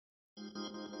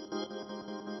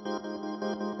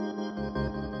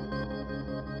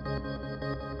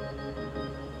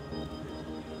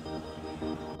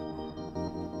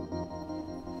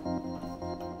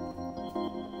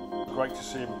great to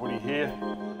see everybody here.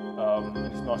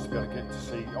 It's nice to be able to get to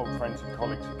see old friends and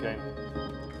colleagues again.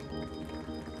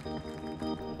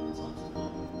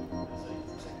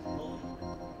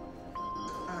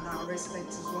 And our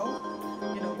residents as well.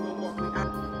 You know, what we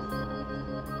have.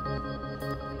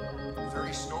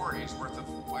 30 stories worth of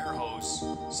fire hose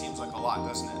seems like a lot,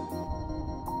 doesn't it?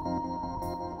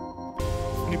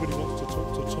 Anybody wants to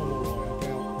talk to Tom or I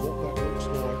about what that looks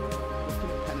like? Looking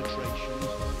at penetrations,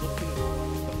 looking at the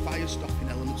fire stopping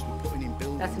elements we're putting in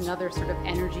buildings. That's another sort of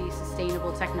energy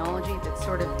sustainable technology that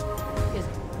sort of is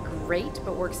great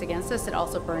but works against us. It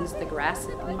also burns the grass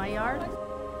in my yard.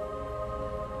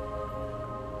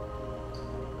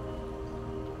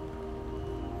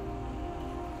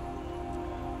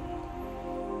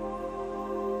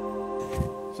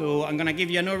 So I'm going to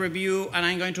give you an overview, and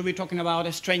I'm going to be talking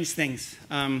about strange things.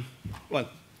 Well,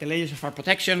 the layers of our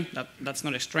protection, that's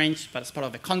not strange, but it's part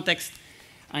of the context.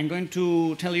 I'm going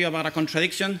to tell you about a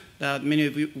contradiction that many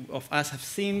of us have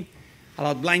seen,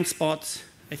 about blind spots.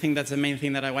 I think that's the main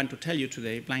thing that I want to tell you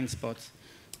today, blind spots,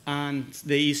 and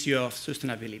the issue of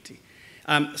sustainability.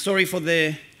 Sorry for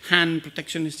the hand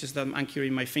protection, it's just that I'm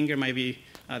anchoring my finger, might be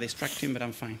distracting, but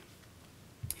I'm fine.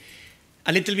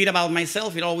 A little bit about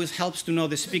myself. It always helps to know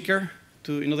the speaker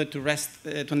in order to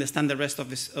understand the rest of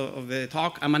the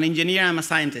talk. I'm an engineer, I'm a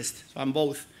scientist, so I'm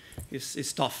both.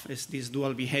 It's tough, it's this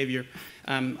dual behavior.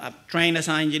 I've trained as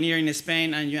an engineer in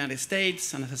Spain and United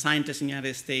States, and as a scientist in the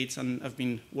United States, and I've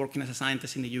been working as a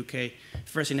scientist in the UK,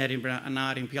 first in Edinburgh and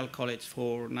now at Imperial College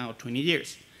for now 20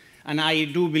 years. And I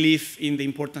do believe in the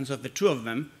importance of the two of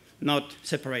them, not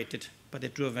separated, but the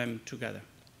two of them together.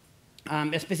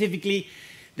 Specifically,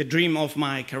 the dream of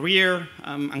my career,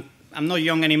 I'm not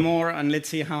young anymore, and let's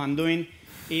see how I'm doing,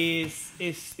 is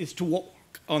to work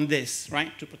on this,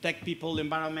 right? To protect people, the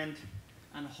environment,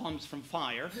 and homes from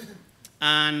fire,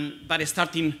 but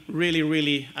starting really,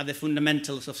 really at the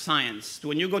fundamentals of science.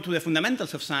 When you go to the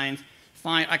fundamentals of science,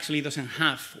 fire actually doesn't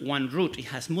have one root. It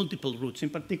has multiple roots. In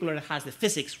particular, it has the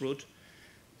physics root,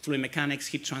 fluid mechanics,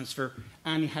 heat transfer,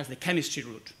 and it has the chemistry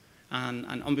root.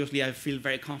 And obviously, I feel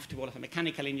very comfortable as a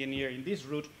mechanical engineer in this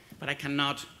route, but I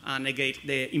cannot negate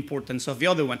the importance of the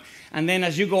other one. And then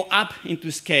as you go up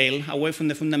into scale, away from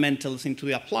the fundamentals into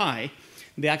the apply,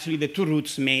 actually the two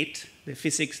roots meet, the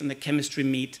physics and the chemistry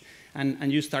meet,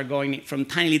 and you start going from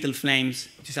tiny little flames,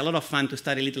 which is a lot of fun to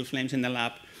study little flames in the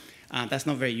lab. That's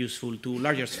not very useful, to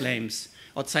larger flames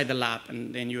outside the lab,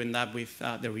 and then you end up with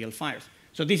the real fires.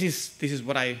 So this is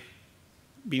what I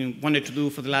wanted to do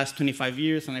for the last 25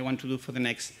 years, and I want to do for the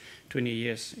next 20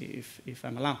 years, if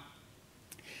I'm allowed.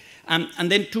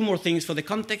 And then two more things for the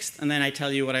context, and then I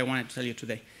tell you what I wanted to tell you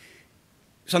today.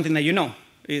 Something that you know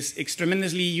is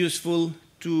tremendously useful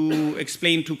to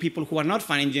explain to people who are not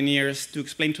fire engineers, to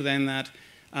explain to them that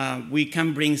we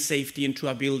can bring safety into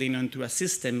a building, into a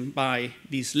system by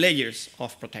these layers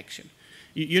of protection.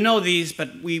 You know this,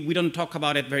 but we don't talk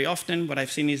about it very often. What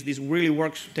I've seen is this really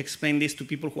works to explain this to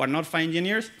people who are not fire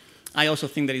engineers. I also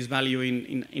think there is value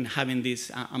in having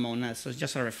this among us, so it's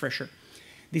just a refresher.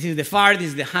 This is the fire, this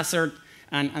is the hazard,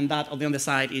 and that on the other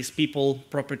side is people,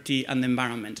 property, and the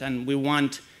environment. And we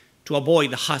want to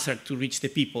avoid the hazard to reach the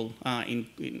people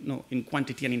in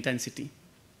quantity and intensity.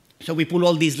 So we put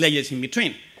all these layers in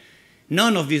between.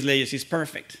 None of these layers is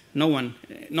perfect. No one,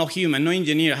 no human, no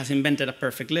engineer has invented a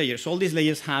perfect layer. So all these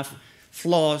layers have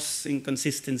flaws,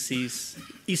 inconsistencies,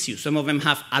 issues. Some of them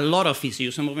have a lot of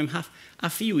issues. Some of them have a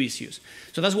few issues.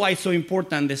 So that's why it's so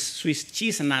important, the Swiss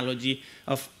cheese analogy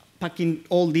of packing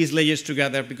all these layers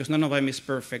together, because none of them is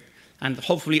perfect. And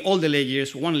hopefully all the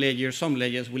layers, one layer, some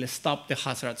layers, will stop the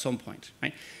hazard at some point,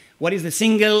 right? What is the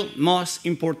single most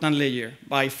important layer?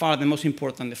 By far the most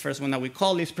important, the first one that we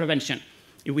call is prevention.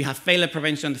 If we have failure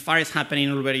prevention, the fire is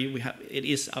happening already, it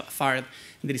is a fire,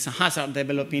 there is a hazard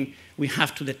developing, we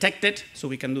have to detect it so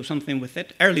we can do something with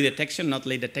it. Early detection, not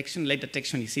late detection. Late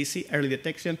detection is easy, early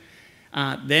detection.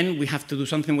 Then we have to do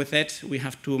something with it. We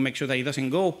have to make sure that it doesn't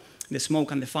go, the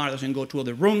smoke and the fire doesn't go to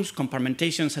other rooms.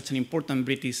 Compartmentation is such an important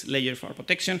British layer for our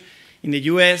protection. In the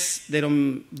US, they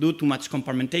don't do too much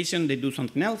compartmentation, they do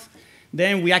something else.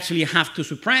 Then we actually have to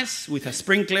suppress with a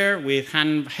sprinkler, with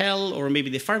handheld, or maybe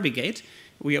the fire brigade.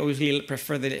 We obviously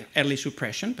prefer the early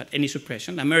suppression, but any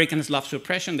suppression. Americans love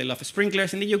suppression, they love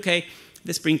sprinklers. In the UK,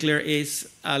 the sprinkler is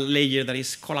a layer that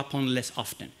is called upon less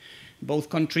often. Both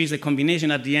countries, the combination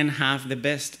at the end, have the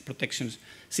best protection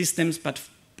systems, but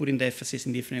putting the emphasis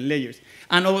in different layers.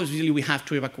 And obviously, we have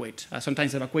to evacuate.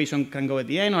 Sometimes evacuation can go at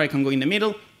the end, or it can go in the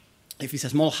middle. If it's a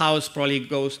small house, probably it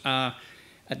goes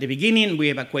At the beginning, we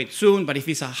evacuate soon, but if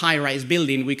it's a high-rise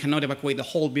building, we cannot evacuate the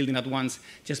whole building at once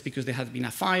just because there has been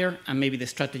a fire, and maybe the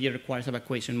strategy requires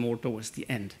evacuation more towards the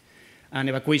end. And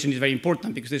evacuation is very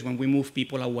important because this is when we move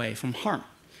people away from harm.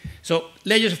 So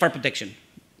layers of fire protection.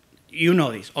 You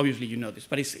know this, obviously you know this,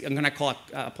 but I'm going to call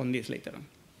upon this later on.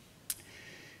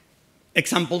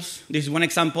 Examples. This is one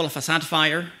example, a facade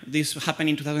fire. This happened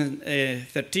in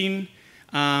 2013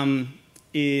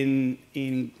 in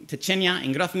Chechnya,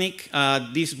 in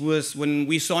Grozny. This was, when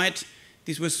we saw it,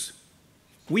 this was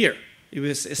weird. It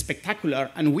was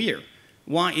spectacular and weird.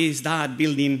 Why is that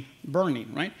building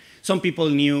burning, right? Some people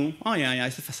knew, oh yeah,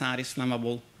 it's a facade, it's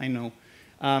flammable, I know.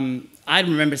 I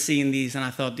remember seeing this and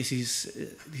I thought, this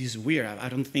is weird. I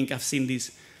don't think I've seen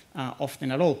this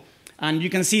often at all. And you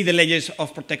can see the layers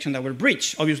of protection that were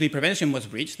breached. Obviously, prevention was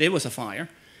breached. There was a fire.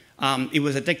 It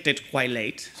was detected quite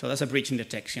late, so that's a breach in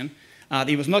detection.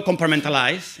 It was not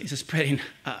compartmentalized. It's spreading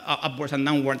upwards and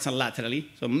downwards and laterally,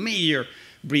 so major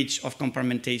breach of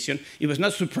compartmentation. It was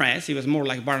not suppressed. It was more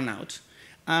like burnout.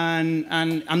 And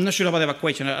I'm not sure about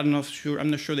evacuation. I'm not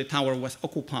sure the tower was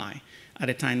occupied at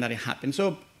the time that it happened.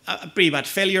 So a pretty bad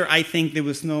failure. I think there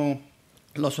was no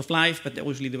loss of life, but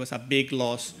obviously there was a big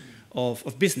loss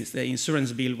of business. The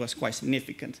insurance bill was quite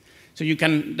significant. So you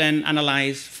can then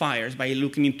analyze fires by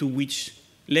looking into which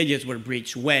layers were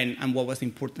breached, when, and what was the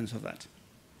importance of that.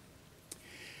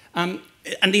 And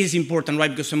this is important, right,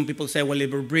 because some people say, well, they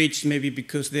were breached maybe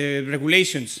because the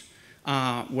regulations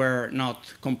were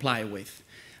not complied with.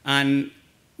 And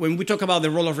when we talk about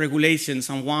the role of regulations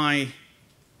and why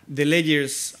the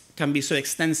layers can be so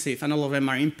extensive and all of them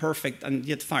are imperfect and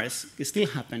yet fires still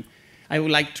happen, I would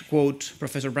like to quote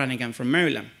Professor Brannigan from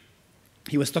Maryland.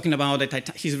 He was talking about the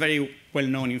Titanic. He's very well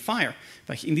known in fire,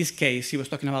 but in this case, he was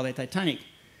talking about the Titanic.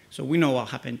 So we know what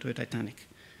happened to the Titanic.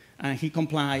 And he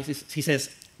complies, he says,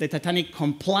 the Titanic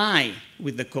complied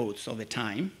with the codes of the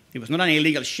time. It was not an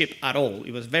illegal ship at all.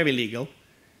 It was very legal.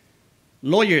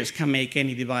 Lawyers can make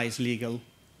any device legal.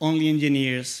 Only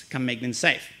engineers can make them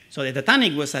safe. So the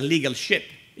Titanic was a legal ship.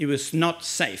 It was not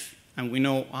safe. And we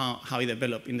know how it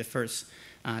developed in the first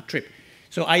trip.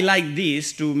 So I like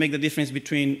this to make the difference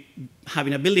between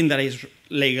having a building that is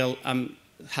legal and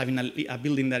having a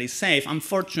building that is safe.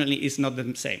 Unfortunately, it's not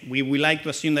the same. We like to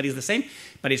assume that it's the same,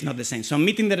 but it's not the same. So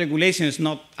meeting the regulations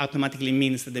not automatically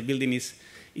means that the building is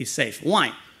safe.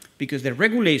 Why? Because the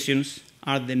regulations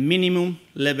are the minimum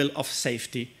level of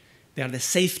safety. They are the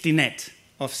safety net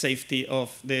of safety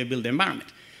of the built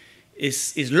environment.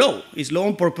 It's low. It's low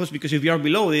on purpose because if you are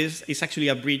below this, it's actually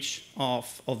a breach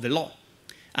of the law.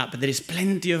 But there is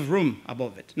plenty of room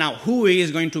above it. Now, who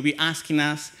is going to be asking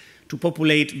us to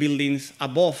populate buildings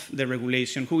above the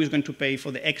regulation? Who is going to pay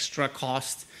for the extra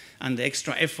cost and the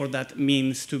extra effort that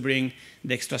means to bring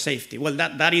the extra safety? Well,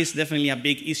 that is definitely a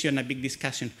big issue and a big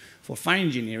discussion for fire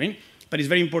engineering. But it's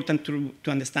very important to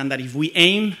understand that if we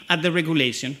aim at the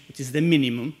regulation, which is the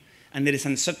minimum, and there is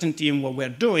uncertainty in what we're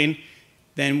doing,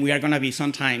 then we are going to be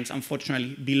sometimes,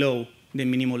 unfortunately, below the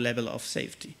minimum level of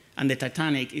safety. And the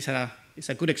Titanic is a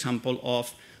good example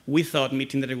of, we thought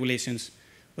meeting the regulations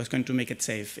was going to make it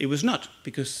safe. It was not,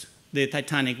 because the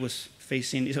Titanic was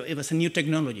facing, it was a new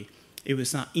technology. It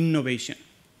was an innovation.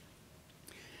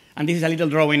 And this is a little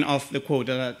drawing of the quote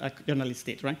that a journalist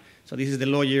did, right? So this is the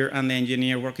lawyer and the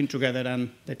engineer working together,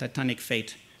 and the Titanic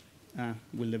fate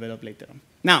will develop later on.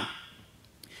 Now,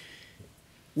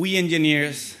 we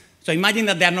engineers, so imagine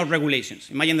that there are no regulations.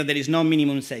 Imagine that there is no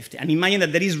minimum safety. And imagine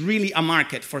that there is really a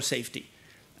market for safety.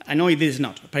 I know it is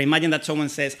not, but imagine that someone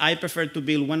says, I prefer to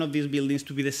build one of these buildings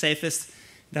to be the safest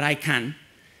that I can,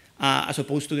 as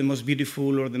opposed to the most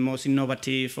beautiful or the most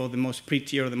innovative or the most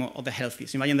pretty or the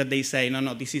healthiest. Imagine that they say,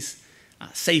 no, this is,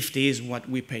 safety is what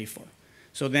we pay for.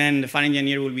 So then the fire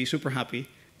engineer will be super happy,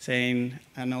 saying,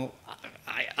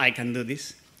 I can do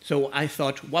this. So I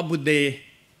thought, what would the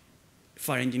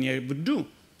fire engineer would do?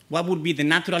 What would be the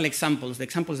natural examples, the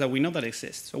examples that we know that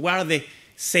exist? So what are the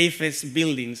safest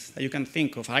buildings that you can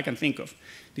think of, I can think of?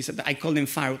 I call them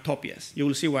fire utopias. You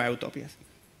will see why utopias.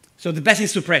 So the best in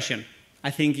suppression,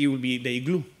 I think it will be the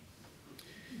igloo.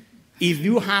 If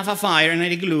you have a fire in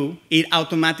an igloo, it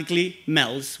automatically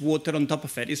melts water on top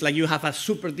of it. It's like you have a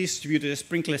super distributed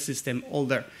sprinkler system all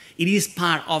there. It is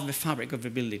part of the fabric of the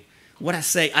building. What I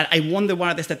say, I wonder what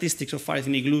are the statistics of fires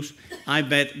in igloos. I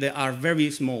bet they are very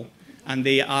small, and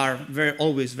they are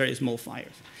always very small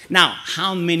fires. Now,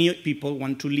 how many people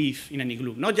want to live in an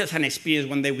igloo? Not just an experience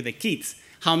one day with the kids.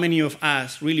 How many of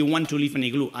us really want to live in an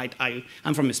igloo?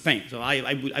 I'm from Spain, so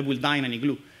I will die in an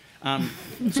igloo.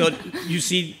 So you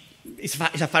see, it's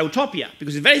a fire utopia,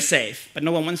 because it's very safe, but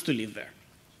no one wants to live there.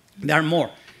 There are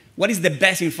more. what is the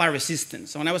best in fire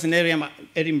resistance? So when I was in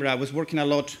Edinburgh, I was working a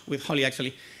lot with Holly,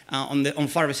 actually, on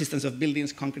fire resistance of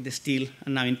buildings, concrete, steel,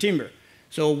 and now in timber.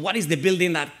 So what is the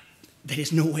building that there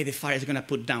is no way the fire is going to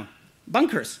put down?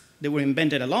 Bunkers. They were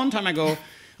invented a long time ago,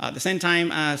 at the same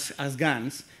time as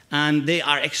guns, and they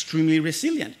are extremely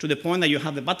resilient to the point that you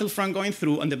have the battlefront going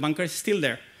through and the bunker is still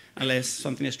there, unless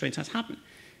something strange has happened.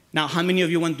 Now, how many of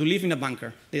you want to live in a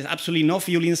bunker? There's absolutely no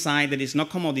fuel inside, there is no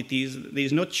commodities, there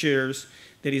is no chairs,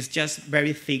 there is just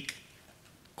very thick,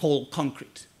 cold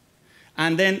concrete.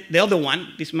 And then the other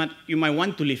one, you might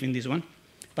want to live in this one,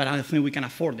 but I don't think we can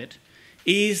afford it,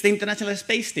 is the International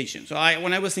Space Station. So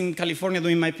when I was in California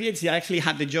doing my PhD, I actually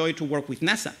had the joy to work with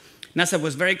NASA. NASA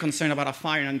was very concerned about a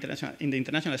fire in the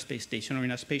International Space Station or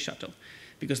in a space shuttle,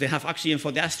 because they have oxygen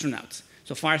for the astronauts.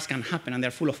 So fires can happen, and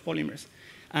they're full of polymers.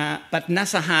 But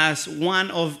NASA has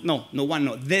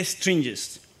the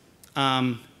stringent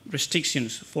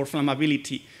restrictions for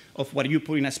flammability of what you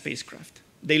put in a spacecraft.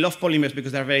 They love polymers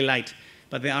because they're very light,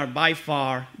 but they are by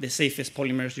far the safest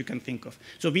polymers you can think of.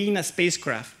 So being a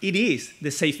spacecraft, it is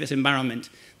the safest environment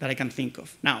that I can think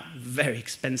of. Now, very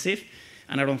expensive,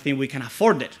 and I don't think we can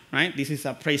afford it, right? This is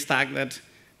a price tag that,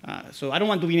 so I don't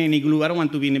want to be in any glue, I don't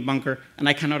want to be in a bunker, and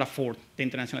I cannot afford the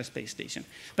International Space Station.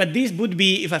 But this would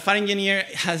be, if a fire engineer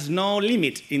has no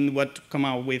limit in what to come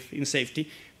out with in safety,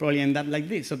 probably end up like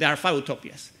this. So there are 5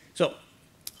 utopias. So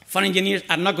fire engineers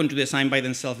are not going to design by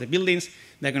themselves the buildings.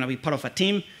 They're going to be part of a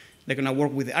team. They're going to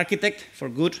work with the architect for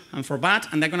good and for bad,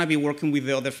 and they're going to be working with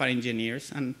the other fire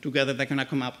engineers, and together they're going to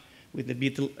come up with the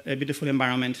beautiful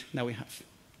environment that we have.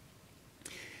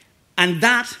 And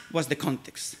that was the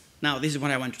context. Now, this is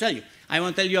what I want to tell you. I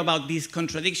want to tell you about this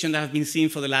contradiction that I've been seeing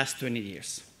for the last 20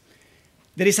 years.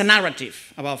 There is a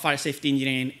narrative about fire safety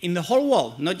engineering in the whole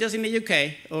world, not just in the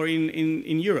UK or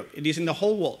in Europe. It is in the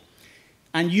whole world.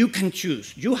 And you can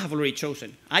choose. You have already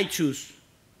chosen. I choose,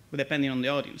 depending on the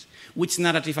audience, which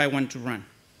narrative I want to run.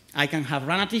 I can have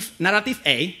narrative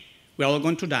A, we're all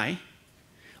going to die,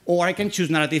 or I can choose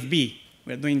narrative B,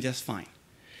 we're doing just fine.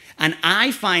 And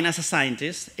I find, as a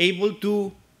scientist, able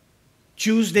to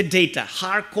choose the data,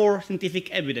 hardcore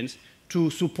scientific evidence, to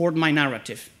support my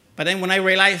narrative. But then when I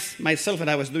realized myself that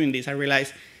I was doing this, I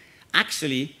realized,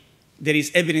 actually, there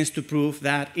is evidence to prove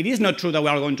that it is not true that we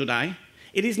are going to die.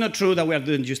 It is not true that we are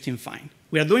doing just fine.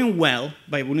 We are doing well,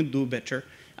 but we need to do better,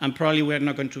 and probably we are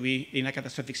not going to be in a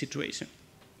catastrophic situation.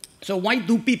 So why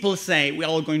do people say we are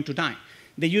all going to die?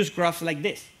 They use graphs like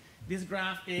this. This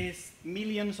graph is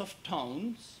millions of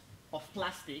tons of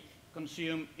plastic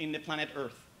consumed in the planet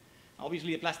Earth.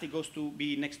 Obviously, the plastic goes to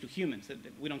be next to humans.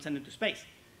 We don't send it to space.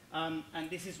 And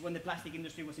this is when the plastic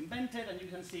industry was invented, and you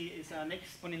can see it's an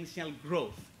exponential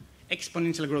growth.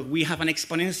 Exponential growth. We have an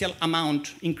exponential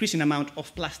amount, increasing amount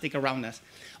of plastic around us.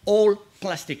 All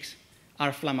plastics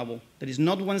are flammable. There is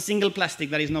not one single plastic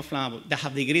that is not flammable. They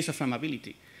have degrees of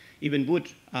flammability. Even wood,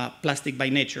 plastic by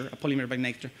nature, a polymer by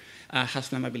nature, has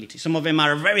flammability. Some of them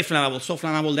are very flammable, so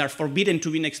flammable they are forbidden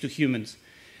to be next to humans.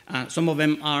 Some of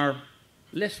them are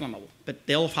less flammable, but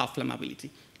they all have flammability.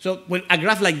 So when a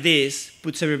graph like this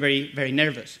puts everybody very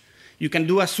nervous. You can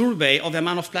do a survey of the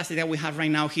amount of plastic that we have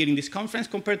right now here in this conference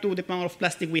compared to the amount of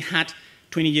plastic we had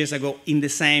 20 years ago in the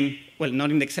same, well, not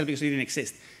in the Excel because it didn't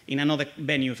exist, in another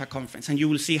venue of a conference. And you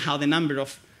will see how the number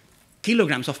of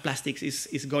kilograms of plastics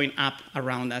is going up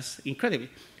around us incredibly.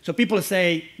 So people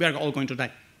say we are all going to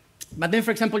die. But then,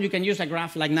 for example, you can use a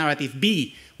graph like narrative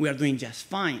B, we are doing just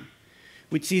fine,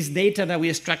 which is data that we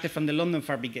extracted from the London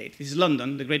Fire Brigade. This is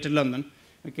London, the Greater London,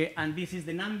 okay? And this is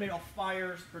the number of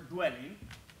fires per dwelling.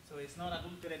 So it's not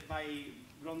adulterated by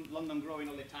London growing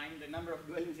all the time. The number of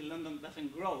dwellings in London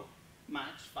doesn't grow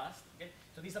much fast, okay?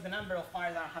 So these are the number of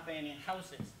fires that are happening in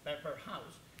houses per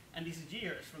house. And this is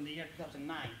years from the year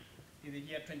 2009 to the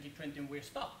year 2020 when we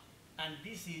stopped. And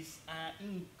this is an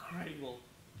incredible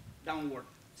downward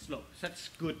slope. So that's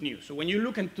good news. So when you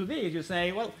look into this, you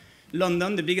say, well,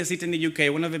 London, the biggest city in the UK,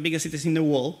 one of the biggest cities in the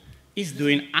world, is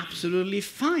doing absolutely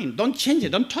fine. Don't change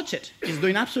it. Don't touch it. It's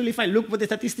doing absolutely fine. Look what the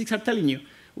statistics are telling you.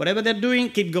 Whatever they're doing,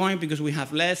 keep going because we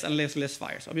have less and less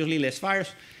fires. Obviously, less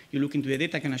fires. You look into the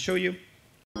data, can I show you?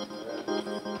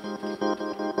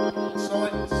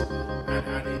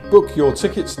 Book your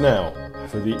tickets now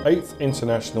for the 8th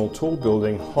International Tall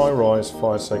Building High-Rise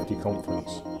Fire Safety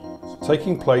Conference,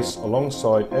 taking place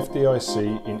alongside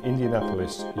FDIC in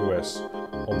Indianapolis, US,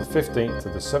 on the 15th to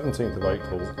the 17th of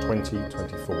April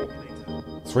 2024.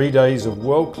 3 days of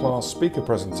world-class speaker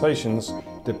presentations,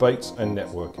 debates and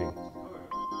networking.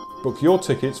 Book your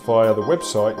tickets via the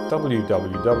website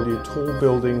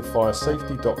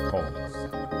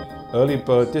www.tallbuildingfiresafety.com. Early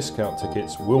bird discount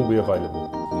tickets will be available.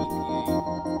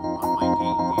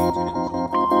 The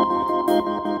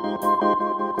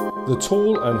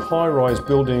Tall and High-Rise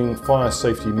Building Fire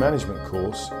Safety Management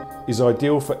course is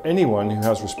ideal for anyone who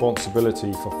has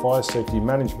responsibility for fire safety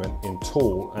management in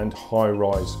tall and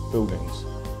high-rise buildings.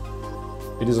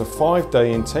 It is a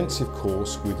 5-day intensive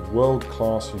course with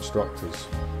world-class instructors.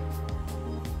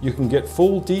 You can get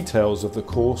full details of the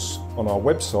course on our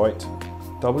website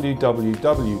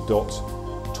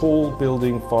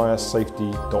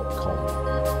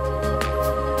www.tallbuildingfiresafety.com.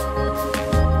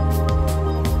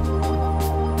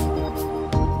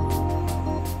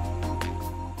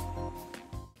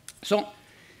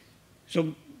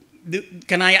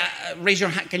 Can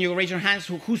you raise your hands?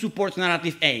 Who supports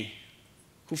narrative A?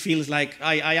 Who feels like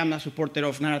I am a supporter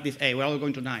of narrative A? We're all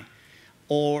going to die.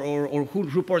 Or who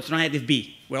supports narrative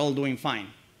B? We're all doing fine.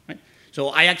 Right? So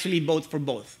I actually vote for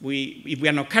both. If we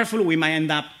are not careful, we might end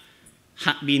up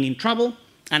being in trouble.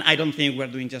 And I don't think we're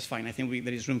doing just fine. I think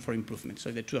there is room for improvement.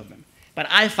 So the two of them. But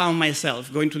I found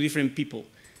myself going to different people.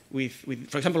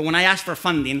 For example, when I ask for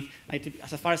funding,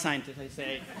 as a fire scientist, I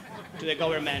say to the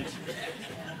government,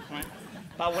 right?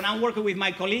 But when I'm working with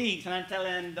my colleagues and I tell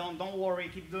them, don't worry,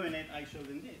 keep doing it, I show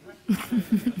them this.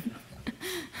 Right?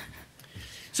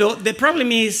 So the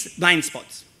problem is blind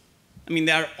spots. I mean,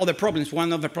 there are other problems.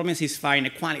 One of the problems is fire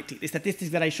inequality. The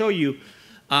statistics that I show you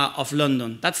of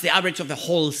London, that's the average of the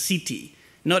whole city.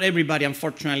 Not everybody,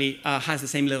 unfortunately, has the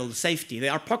same level of safety.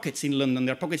 There are pockets in London,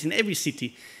 there are pockets in every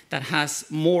city that has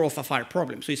more of a fire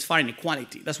problem. So it's fire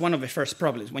inequality. That's one of the first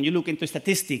problems. When you look into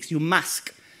statistics, you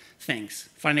mask things.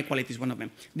 Fire inequality is one of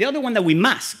them. The other one that we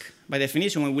mask, by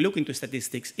definition, when we look into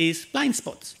statistics, is blind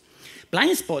spots.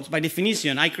 Blind spots, by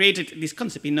definition, I created this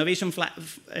concept, innovation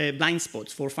blind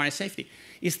spots for fire safety.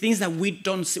 It's things that we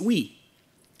don't see.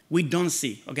 We don't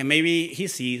see. Okay, maybe he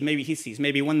sees,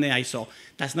 maybe one day I saw.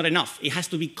 That's not enough. It has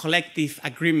to be collective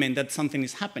agreement that something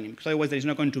is happening, because otherwise there is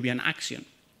not going to be an action.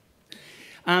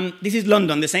 This is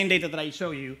London, the same data that I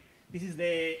show you. This is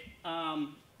the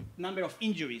number of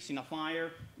injuries in a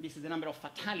fire. This is the number of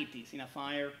fatalities in a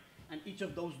fire. And each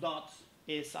of those dots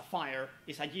is a fire,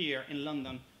 is a year in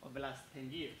London of the last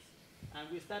 10 years.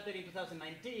 And we started in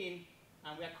 2019,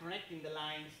 and we are connecting the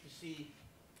lines to see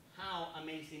how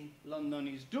amazing London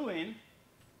is doing,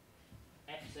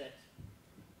 except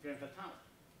Grenfell Tower.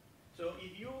 So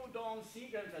if you don't see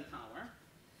Grenfell Tower,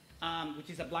 which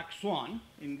is a black swan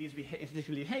in this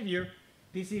behavior,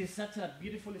 this is such a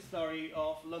beautiful story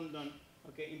of London,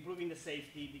 okay, improving the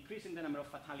safety, decreasing the number of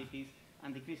fatalities,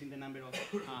 and decreasing the number of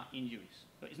injuries.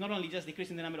 So it's not only just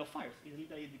decreasing the number of fires, it's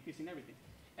literally decreasing everything,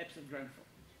 except Grenfell.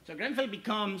 So Grenfell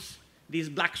becomes this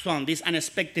black swan, this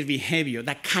unexpected behavior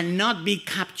that cannot be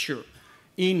captured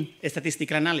in a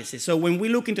statistical analysis. So when we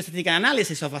look into statistical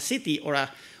analysis of a city or a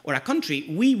country,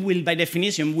 we will, by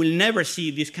definition, will never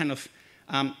see this kind of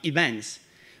events,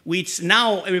 which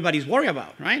now everybody's worried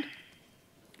about, right?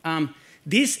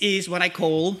 This is what I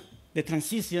call the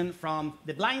transition from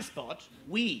the blind spot,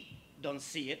 we don't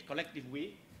see it, collective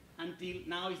we, until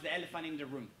now is the elephant in the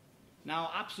room.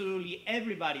 Now, absolutely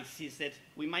everybody sees it.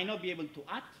 We might not be able to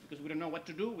act because we don't know what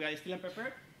to do. We are still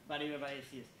unprepared, but everybody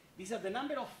sees it. These are the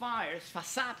number of fires,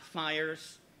 facade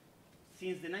fires,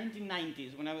 since the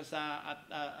 1990s, when I was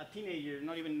a teenager,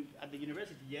 not even at the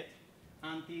university yet,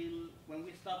 until when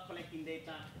we stopped collecting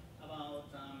data about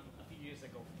a few years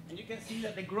ago. And you can see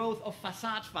that the growth of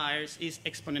facade fires is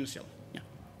exponential. Yeah.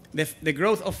 The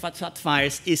growth of facade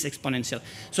fires is exponential.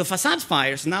 So facade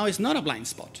fires now is not a blind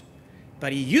spot.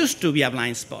 But it used to be a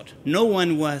blind spot. We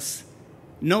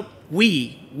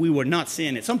were not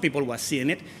seeing it. Some people were seeing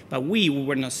it, but we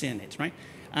were not seeing it, right?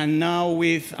 And now,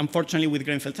 unfortunately, with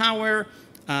Grenfell Tower,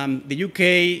 the UK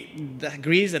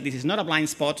agrees that this is not a blind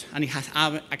spot, and it has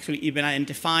actually even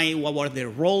identified what were the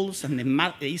roles and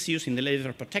the issues in the layers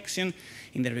of protection,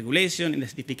 in the regulation, in the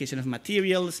certification of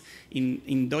materials,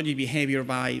 in dodgy behavior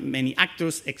by many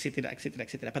actors, etc., etc.,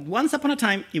 etc. But once upon a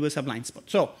time, it was a blind spot.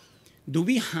 So, do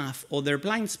we have other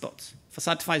blind spots?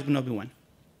 Facade fires would not be one,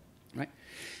 right?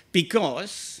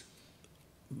 Because,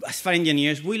 as fire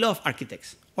engineers, we love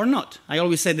architects, or not. I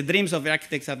always say the dreams of the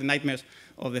architects are the nightmares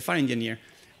of the fire engineer.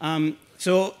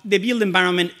 So the built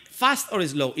environment, fast or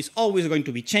slow, is always going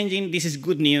to be changing. This is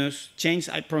good news. Change,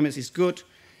 I promise, is good.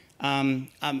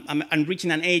 I'm reaching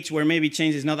an age where maybe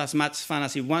change is not as much fun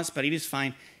as it was, but it is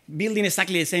fine. Building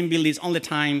exactly the same buildings all the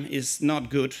time is not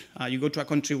good. You go to a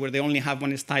country where they only have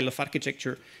one style of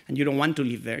architecture, and you don't want to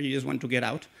live there. You just want to get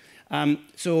out.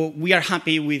 So we are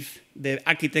happy with the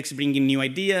architects bringing new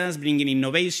ideas, bringing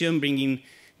innovation, bringing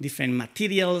different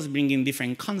materials, bringing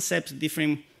different concepts,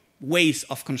 different ways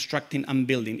of constructing and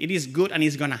building. It is good, and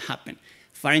it's going to happen.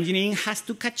 Fire engineering has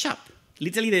to catch up.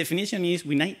 Literally, the definition is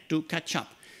we need to catch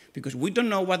up. because we don't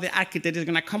know what the architect is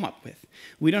going to come up with.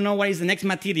 We don't know what is the next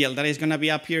material that is going to be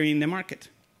appearing in the market.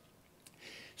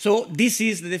 So this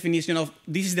is the definition of,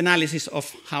 this is the analysis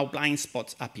of how blind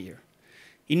spots appear.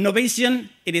 Innovation,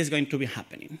 it is going to be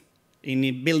happening. In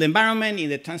the built environment, in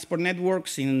the transport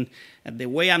networks, in the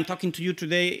way I'm talking to you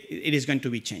today, it is going to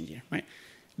be changing, right?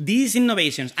 These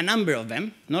innovations, a number of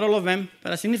them, not all of them,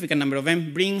 but a significant number of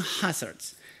them, bring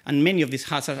hazards. And many of these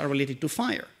hazards are related to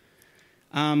fire.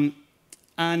 And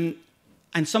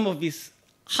some of these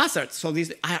hazards, so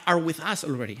these are with us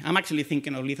already. I'm actually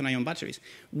thinking of lithium-ion batteries.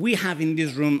 We have in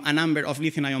this room a number of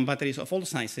lithium-ion batteries of all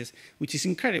sizes, which is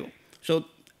incredible. So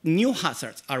new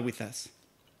hazards are with us.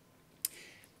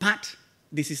 But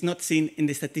this is not seen in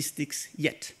the statistics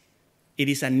yet. It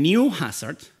is a new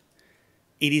hazard.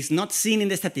 It is not seen in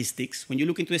the statistics. When you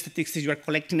look into the statistics, you are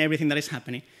collecting everything that is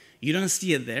happening. You don't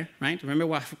see it there, right? Remember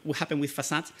what happened with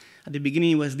facades? At the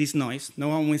beginning, it was this noise. No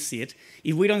one will see it.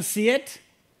 If we don't see it,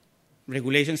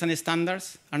 regulations and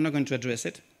standards are not going to address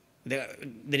it. There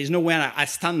is nowhere a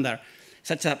standard,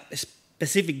 such a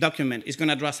specific document, is going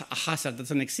to address a hazard that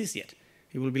doesn't exist yet.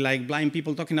 It will be like blind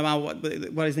people talking about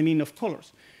what is the meaning of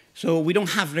colors. So we don't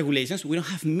have regulations. We don't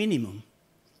have minimum.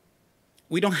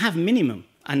 We don't have minimum.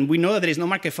 And we know that there is no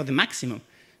market for the maximum.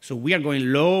 So we are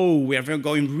going low. We are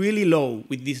going really low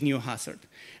with this new hazard.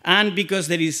 And because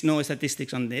there is no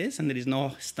statistics on this and there is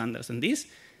no standards on this,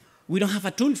 we don't have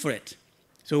a tool for it.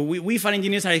 So we fire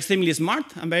engineers are extremely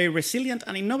smart and very resilient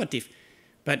and innovative.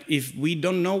 But if we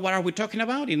don't know what are we talking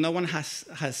about, if no one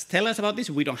has tell us about this,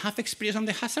 we don't have experience on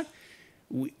the hazard,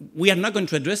 we are not going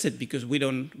to address it because we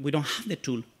don't have the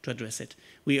tool to address it.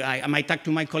 I might talk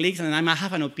to my colleagues and I might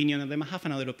have an opinion and they might have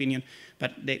another opinion.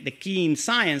 But the key in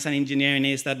science and engineering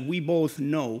is that we both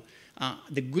know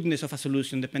the goodness of a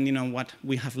solution depending on what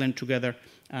we have learned together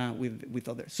with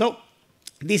others. So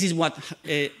this is what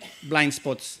blind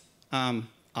spots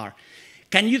are.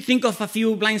 Can you think of a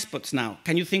few blind spots now?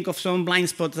 Can you think of some blind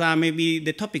spots that maybe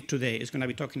the topic today is going to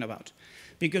be talking about?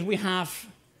 Because we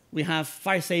have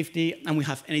fire safety and we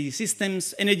have energy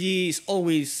systems. Energy is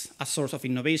always a source of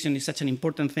innovation. It's such an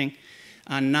important thing.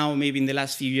 And now maybe in the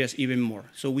last few years even more.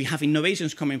 So we have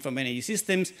innovations coming from energy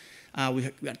systems. We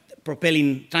are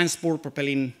propelling transport,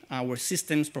 propelling our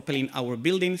systems, propelling our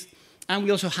buildings. And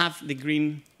we also have the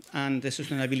green and the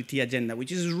sustainability agenda,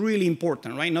 which is really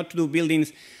important, right? Not to do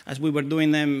buildings as we were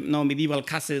doing them, no medieval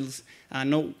castles.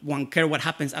 No one cares what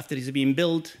happens after it's being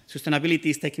built. Sustainability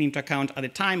is taken into account at the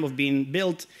time of being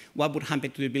built, what would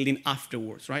happen to the building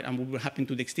afterwards, right? And what would happen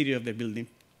to the exterior of the building.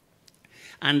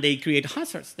 And they create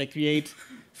hazards. They create,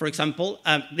 for example,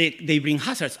 they bring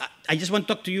hazards. I just want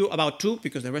to talk to you about two,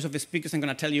 because the rest of the speakers I'm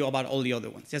going to tell you about all the other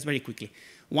ones, just very quickly.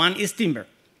 One is timber.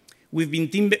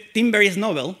 Timber is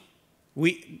novel.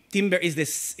 Timber is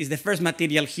the first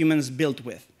material humans built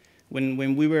with.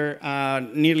 When we were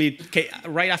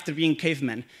right after being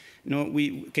cavemen,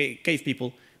 cave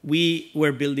people, we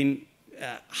were building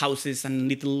houses and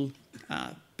little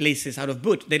places out of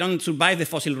wood. They don't survive the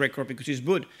fossil record because it's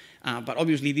wood, but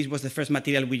obviously this was the first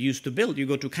material we used to build. You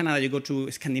go to Canada, you go to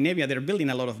Scandinavia, they're building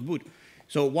a lot of wood.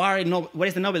 So what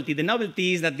is the novelty? The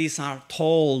novelty is that these are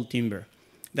tall timber,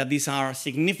 that these are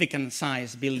significant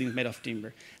size buildings made of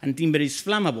timber, and timber is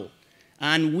flammable.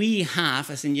 And we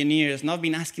have, as engineers, not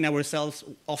been asking ourselves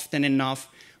often enough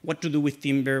what to do with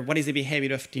timber, what is the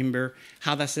behavior of timber,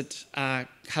 how do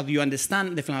you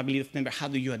understand the flammability of timber, how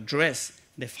do you address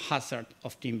the hazard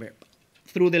of timber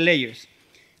through the layers,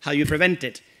 how you prevent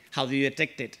it, how do you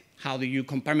detect it, how do you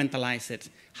compartmentalize it,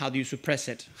 how do you suppress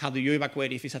it, how do you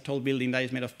evacuate if it's a tall building that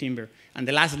is made of timber. And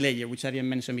the last layer, which I didn't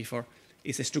mention before,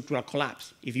 is a structural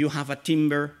collapse. If you have a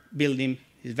timber building,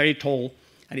 it's very tall,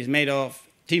 and it's made of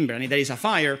timber, and if there is a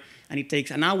fire, and it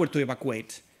takes an hour to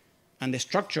evacuate, and the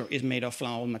structure is made of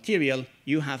flammable material,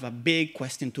 you have a big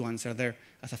question to answer there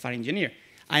as a fire engineer.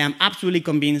 I am absolutely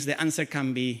convinced the answer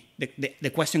can be,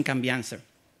 the question can be answered.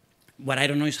 What I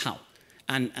don't know is how.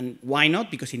 And why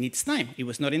not? Because it needs time. It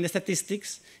was not in the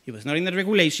statistics, it was not in the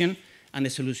regulation, and the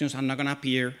solutions are not going to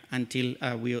appear until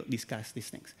we discuss these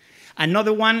things.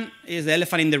 Another one is the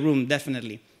elephant in the room,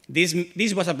 definitely.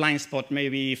 This was a blind spot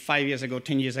maybe 5 years ago,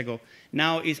 10 years ago.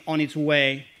 Now it's on its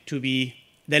way to be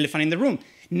the elephant in the room.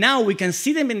 Now we can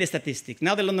see them in the statistics.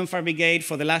 Now the London Fire Brigade,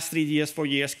 for the last 3 years, 4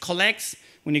 years, collects,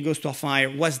 when it goes to a fire,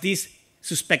 was this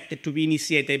suspected to be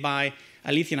initiated by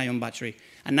a lithium-ion battery?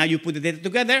 And now you put the data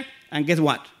together, and guess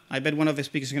what? I bet one of the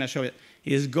speakers is going to show it.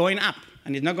 It is going up,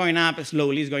 and it's not going up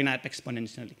slowly, it's going up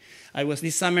exponentially. I was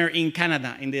this summer in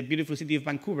Canada, in the beautiful city of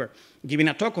Vancouver, giving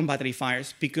a talk on battery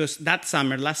fires because that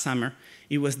summer, last summer,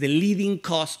 it was the leading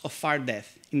cause of fire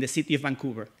death in the city of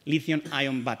Vancouver,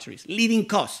 lithium-ion batteries. Leading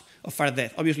cause of fire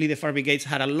death. Obviously, the fire brigades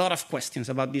had a lot of questions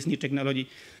about this new technology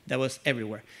that was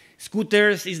everywhere.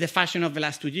 Scooters is the fashion of the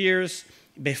last 2 years.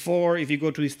 Before, if you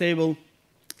go to this table,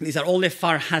 these are all the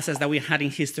fire hazards that we had in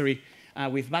history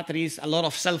with batteries. A lot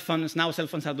of cell phones. Now cell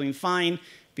phones are doing fine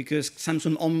because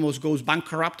Samsung almost goes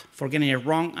bankrupt for getting it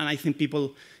wrong, and I think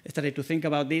people started to think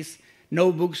about this.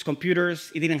 Notebooks,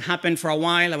 computers, it didn't happen for a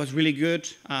while. That was really good.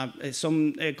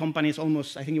 Some companies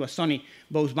almost, I think it was Sony,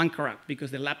 both bankrupt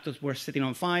because the laptops were setting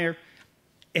on fire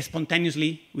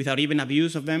spontaneously without even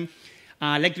abuse of them.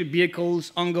 Electric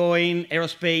vehicles, ongoing.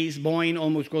 Aerospace, Boeing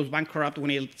almost goes bankrupt when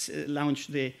it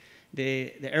launched the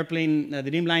airplane, the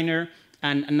Dreamliner.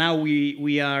 And now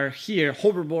we are here,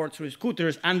 hoverboards or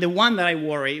scooters. And the one that I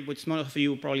worry, which most of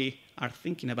you probably are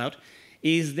thinking about,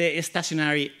 is the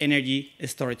stationary energy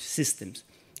storage systems.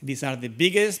 These are the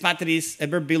biggest batteries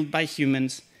ever built by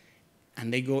humans,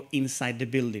 and they go inside the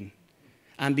building.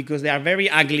 And because they are very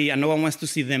ugly and no one wants to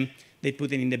see them, they put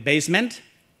them in the basement,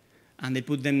 and they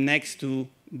put them next to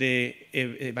the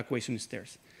evacuation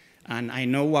stairs. And I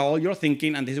know what all you're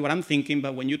thinking, and this is what I'm thinking,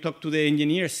 but when you talk to the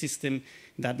engineer system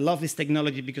that love this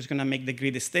technology because it's going to make the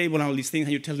grid stable and all these things,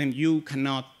 and you tell them you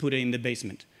cannot put it in the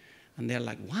basement. And they're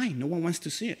like, why? No one wants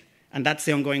to see it. And that's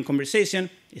the ongoing conversation.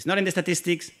 It's not in the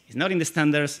statistics. It's not in the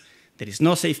standards. There is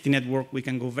no safety network. We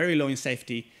can go very low in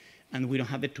safety, and we don't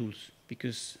have the tools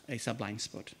because it's a blind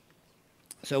spot.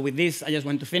 So with this, I just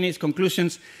want to finish.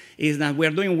 Conclusions is that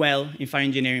we're doing well in fire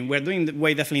engineering. We're doing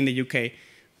way definitely in the UK,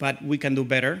 but we can do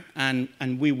better, and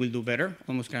we will do better,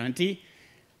 almost guarantee.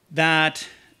 That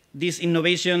this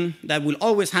innovation that will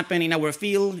always happen in our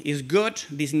field is good.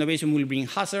 This innovation will bring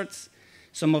hazards.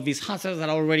 Some of these hazards are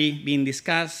already being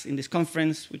discussed in this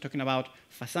conference. We're talking about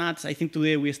facades. I think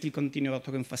today we still continue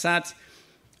talking facades.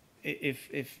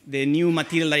 If the new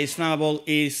material that is flammable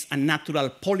is a natural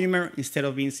polymer instead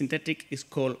of being synthetic, it's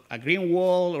called a green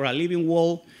wall or a living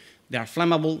wall. They are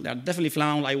flammable. They are definitely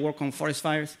flammable. I work on forest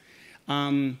fires.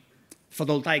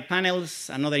 Photovoltaic panels,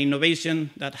 another innovation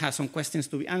that has some questions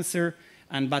to be answered,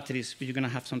 and batteries, which you're going to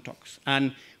have some talks.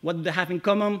 And what do they have in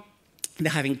common? They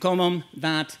have in common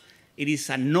that it is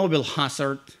a novel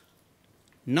hazard,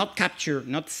 not captured,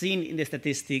 not seen in the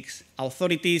statistics.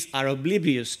 Authorities are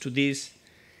oblivious to this.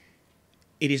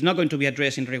 It is not going to be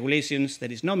addressed in regulations.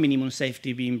 There is no minimum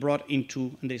safety being brought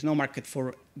into, and there is no market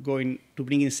for going to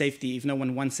bring in safety if no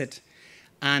one wants it.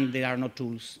 And there are no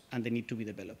tools, and they need to be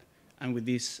developed. And with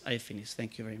this, I finish.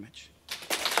 Thank you very much.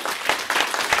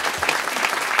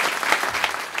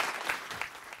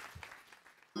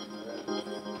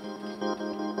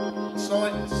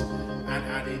 Science and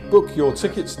added. Book your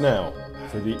tickets now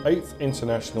for the 8th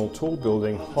International Tall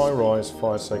Building High-Rise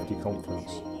Fire Safety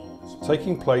Conference,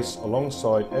 taking place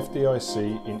alongside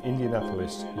FDIC in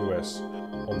Indianapolis, US,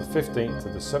 on the 15th to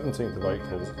the 17th of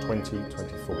April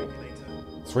 2024.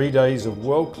 3 days of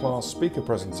world-class speaker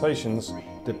presentations,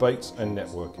 debates and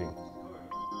networking.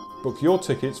 Book your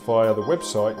tickets via the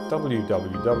website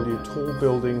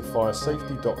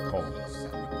www.tallbuildingfiresafety.com.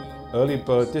 Early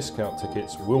bird discount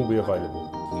tickets will be available.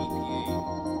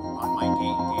 On my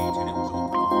gauge, and it was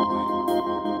open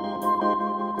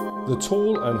all the way. The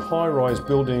Tall and High-Rise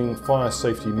Building Fire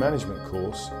Safety Management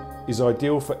course is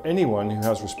ideal for anyone who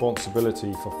has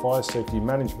responsibility for fire safety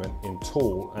management in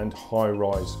tall and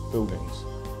high-rise buildings.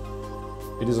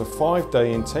 It is a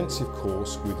 5-day intensive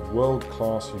course with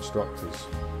world-class instructors.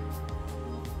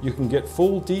 You can get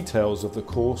full details of the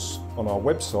course on our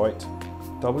website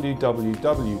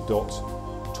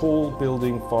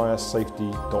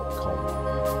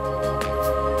www.tallbuildingfiresafety.com.